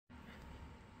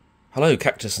Hello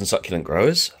cactus and succulent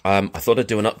growers. I thought I'd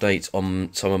do an update on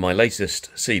some of my latest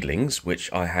seedlings, which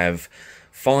I have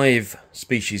 5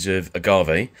 species of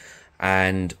agave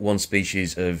and 1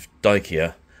 species of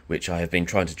Dyckia, which I have been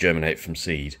trying to germinate from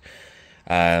seed.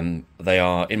 They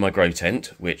are in my grow tent,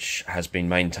 which has been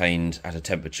maintained at a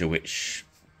temperature which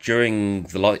during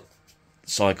the light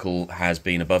cycle has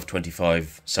been above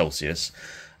 25 Celsius,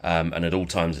 and at all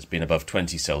times it's been above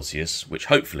 20 Celsius, which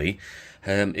hopefully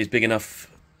is big enough.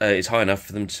 It's high enough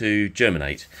for them to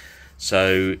germinate.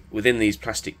 So within these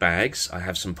plastic bags I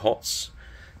have some pots,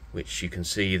 which you can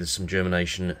see there's some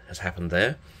germination has happened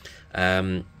there.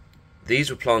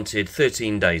 These were planted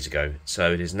 13 days ago,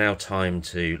 so it is now time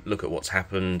to look at what's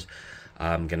happened.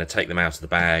 I'm going to take them out of the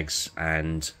bags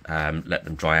and let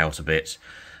them dry out a bit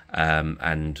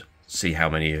and see how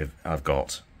many I've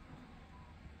got.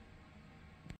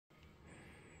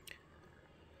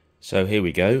 So here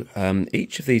we go.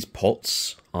 Each of these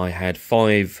pots I had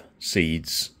 5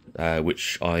 seeds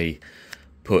which I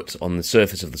put on the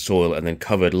surface of the soil and then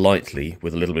covered lightly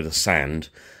with a little bit of sand,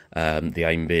 the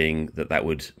aim being that that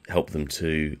would help them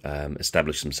to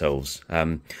establish themselves.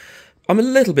 I'm a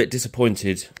little bit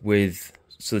disappointed with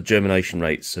sort of germination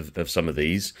rates of some of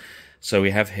these. So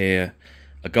we have here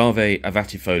Agave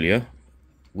Seedlings,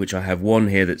 which I have one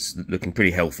here that's looking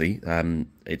pretty healthy.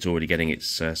 It's already getting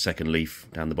its second leaf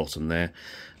down the bottom there.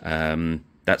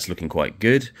 That's looking quite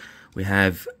good. We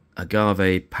have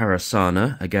Agave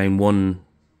Parasana, again one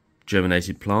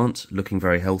germinated plant, looking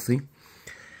very healthy.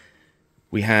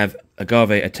 We have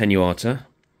Agave Attenuata.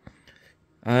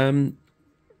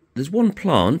 There's one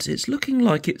plant, it's looking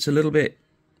like it's a little bit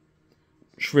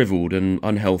shriveled and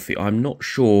unhealthy. I'm not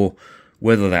sure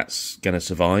whether that's going to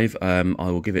survive. I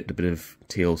will give it a bit of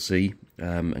TLC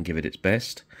and give it its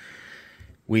best.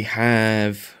 We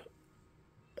have,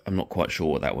 I'm not quite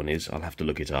sure what that one is, I'll have to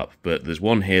look it up, but there's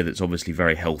one here that's obviously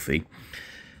very healthy.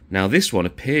 Now this one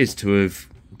appears to have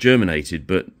germinated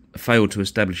but failed to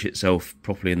establish itself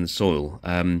properly in the soil.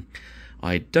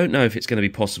 I don't know if it's going to be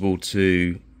possible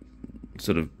to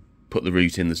sort of put the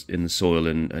root in the soil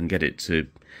and get it to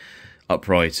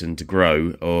upright and to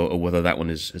grow, or whether that one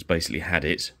has basically had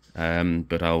it,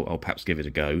 but I'll perhaps give it a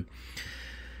go.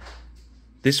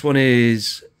 This one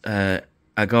is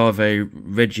Agave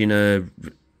Regina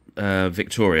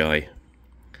Victoriae,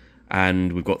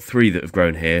 and we've got 3 that have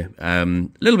grown here. A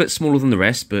little bit smaller than the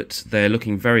rest, but they're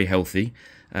looking very healthy,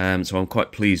 so I'm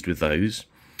quite pleased with those.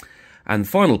 And the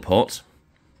final pot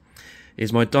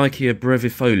is my Dyckia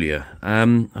Brevifolia.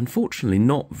 Unfortunately,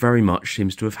 not very much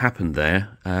seems to have happened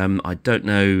there. I don't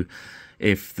know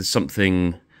if there's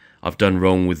something I've done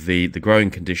wrong with the growing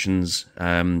conditions,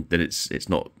 that it's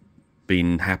not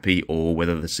been happy, or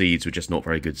whether the seeds were just not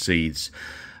very good seeds.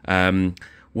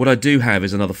 What I do have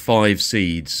is another 5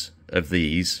 seeds of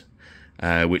these,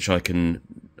 which I can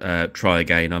try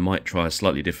again. I might try a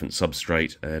slightly different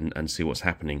substrate and see what's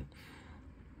happening.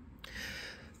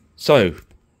 So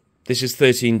this is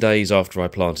 13 days after I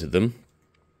planted them.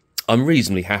 I'm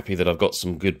reasonably happy that I've got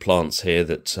some good plants here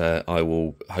that I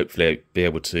will hopefully be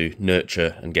able to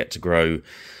nurture and get to grow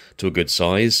to a good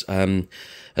size.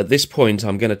 At this point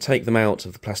I'm going to take them out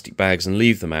of the plastic bags and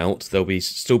leave them out. They'll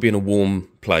still be in a warm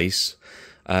place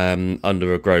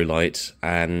under a grow light,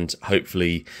 and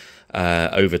hopefully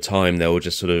over time they'll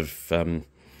just sort of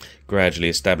gradually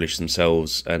establish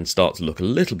themselves and start to look a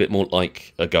little bit more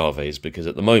like agaves, because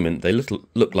at the moment they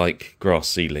look like grass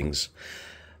seedlings.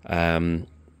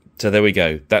 So there we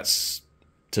go, that's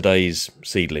today's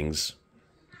seedlings.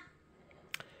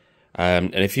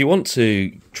 And if you want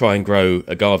to try and grow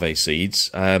agave seeds,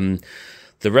 the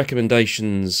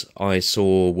recommendations I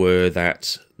saw were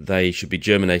that they should be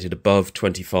germinated above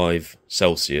 25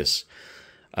 Celsius,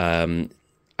 and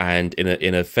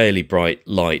in a fairly bright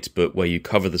light, but where you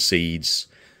cover the seeds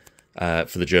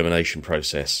for the germination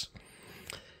process.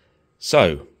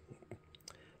 So,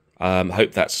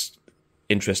 hope that's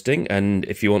interesting, and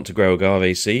if you want to grow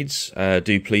agave seeds,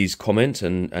 do please comment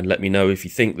and let me know if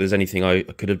you think there's anything I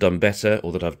could have done better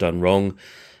or that I've done wrong.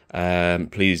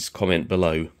 Please comment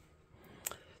below.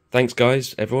 Thanks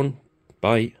guys, everyone.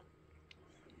 Bye.